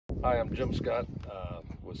Hi, I'm Jim Scott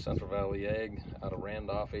with Central Valley Ag out of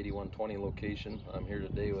Randolph, 8120 location. I'm here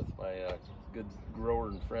today with my good grower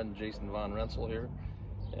and friend Jason Von Rentzell here.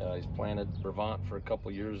 He's planted Brevant for a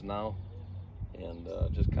couple years now, and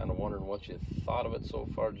just kind of wondering what you thought of it so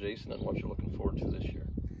far, Jason, and what you're looking forward to this year.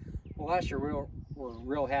 Well, last year we're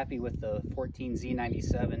real happy with the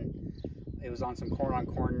 14Z97. It was on some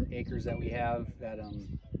corn-on-corn acres that we have that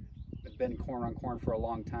have been corn-on-corn for a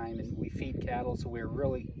long time, and we feed cattle, so we're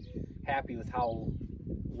really happy with how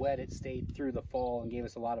wet it stayed through the fall and gave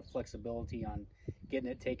us a lot of flexibility on getting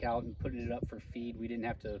it take out and putting it up for feed. We didn't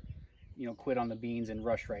have to, quit on the beans and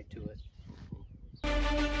rush right to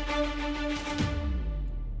it.